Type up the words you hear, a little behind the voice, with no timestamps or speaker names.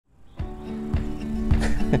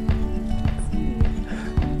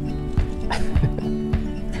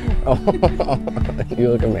You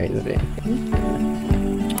look amazing.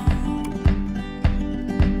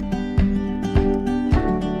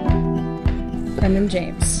 Brendan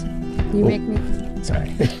James. You make me... Sorry.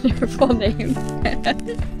 Your full name.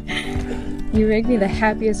 You make me the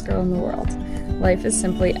happiest girl in the world. Life is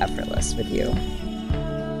simply effortless with you.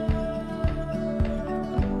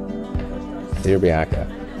 Dear Bianca,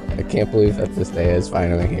 I can't believe that this day is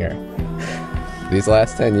finally here. These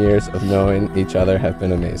last 10 years of knowing each other have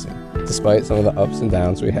been amazing. Despite some of the ups and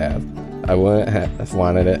downs we have, I wouldn't have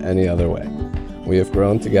wanted it any other way. We have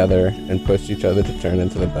grown together and pushed each other to turn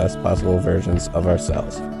into the best possible versions of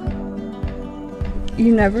ourselves.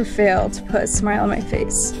 You never fail to put a smile on my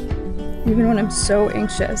face. Even when I'm so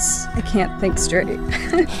anxious, I can't think straight.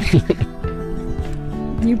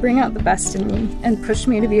 You bring out the best in me and push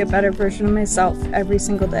me to be a better version of myself every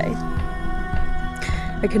single day.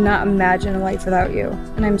 I could not imagine a life without you,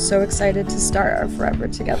 and I'm so excited to start our forever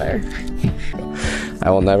together.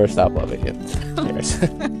 I will never stop loving you. Cheers.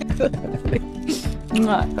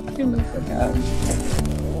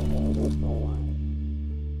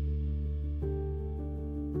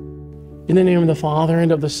 In the name of the Father,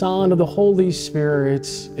 and of the Son, and of the Holy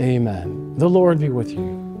Spirit, amen. The Lord be with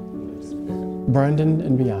you. Brendan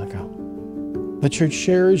and Bianca, the church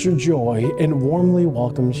shares your joy and warmly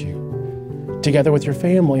welcomes you, together with your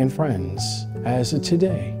family and friends, as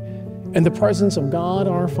today, in the presence of God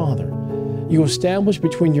our Father, you establish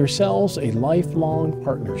between yourselves a lifelong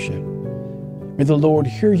partnership. May the Lord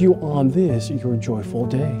hear you on this, your joyful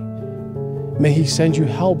day. May He send you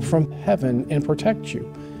help from heaven and protect you.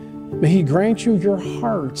 May He grant you your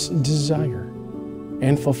heart's desire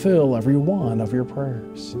and fulfill every one of your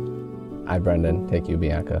prayers. I, Brendan, take you,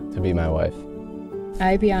 Bianca, to be my wife.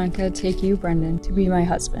 I, Bianca, take you, Brendan, to be my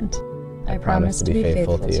husband. I promise to be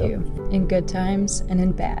faithful to you, in good times and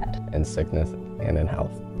in bad, in sickness and in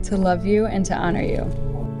health, to love you and to honor you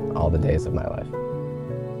all the days of my life.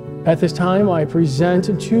 At this time, I present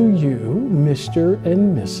to you Mr.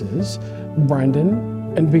 and Mrs.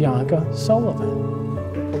 Brendan and Bianca Sullivan.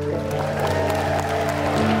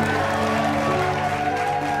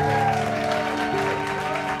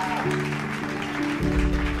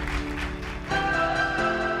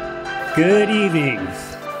 Good evening.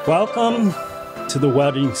 Welcome to the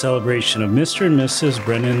wedding celebration of Mr. and Mrs.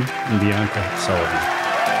 Brendan and Bianca Sullivan.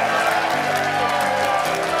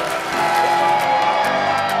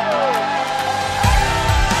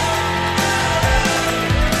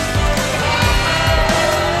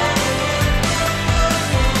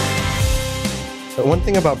 But one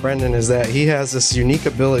thing about Brendan is that he has this unique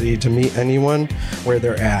ability to meet anyone where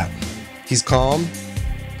they're at. He's calm,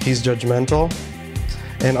 he's judgmental,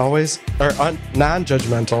 and always,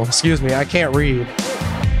 non-judgmental, excuse me, I can't read.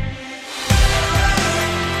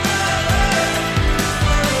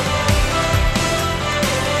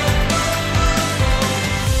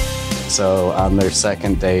 So on their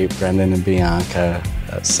second date, Brendan and Bianca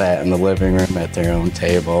sat in the living room at their own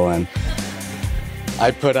table, and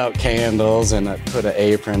I put out candles and I put an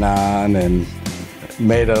apron on and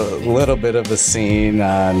made a little bit of a scene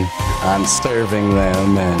on serving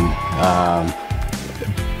them, and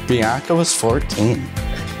Bianca was 14.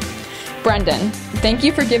 Brendan, thank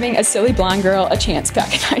you for giving a silly blonde girl a chance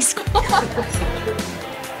back in high school.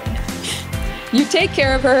 You take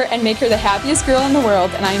care of her and make her the happiest girl in the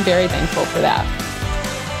world, and I am very thankful for that.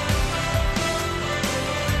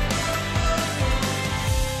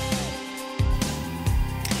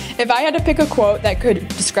 If I had to pick a quote that could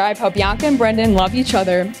describe how Bianca and Brendan love each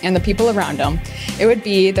other and the people around them, it would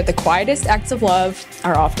be that the quietest acts of love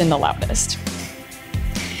are often the loudest.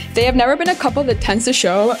 They have never been a couple that tends to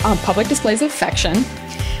show public displays of affection.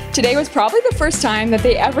 Today was probably the first time that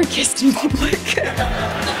they ever kissed in public.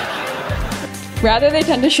 Rather, they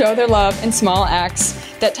tend to show their love in small acts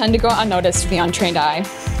that tend to go unnoticed to the untrained eye.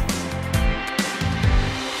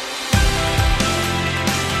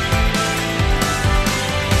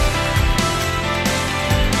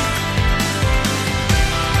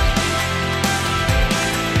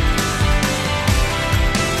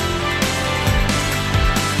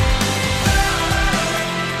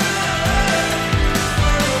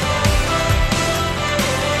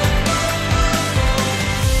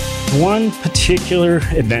 One particular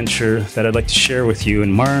adventure that I'd like to share with you,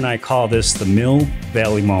 and Mara and I call this the Mill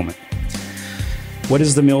Valley Moment. What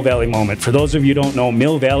is the Mill Valley Moment? For those of you who don't know,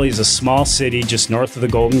 Mill Valley is a small city just north of the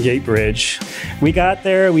Golden Gate Bridge. We got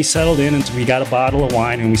there, we settled in, and we got a bottle of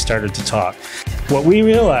wine and we started to talk. What we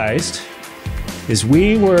realized is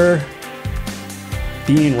we were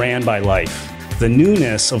being ran by life. The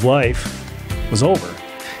newness of life was over.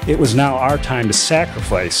 It was now our time to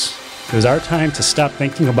sacrifice It was our time to stop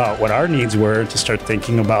thinking about what our needs were and to start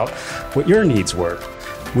thinking about what your needs were.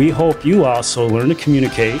 We hope you also learn to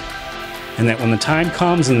communicate, and that when the time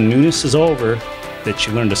comes and the newness is over, that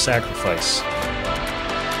you learn to sacrifice.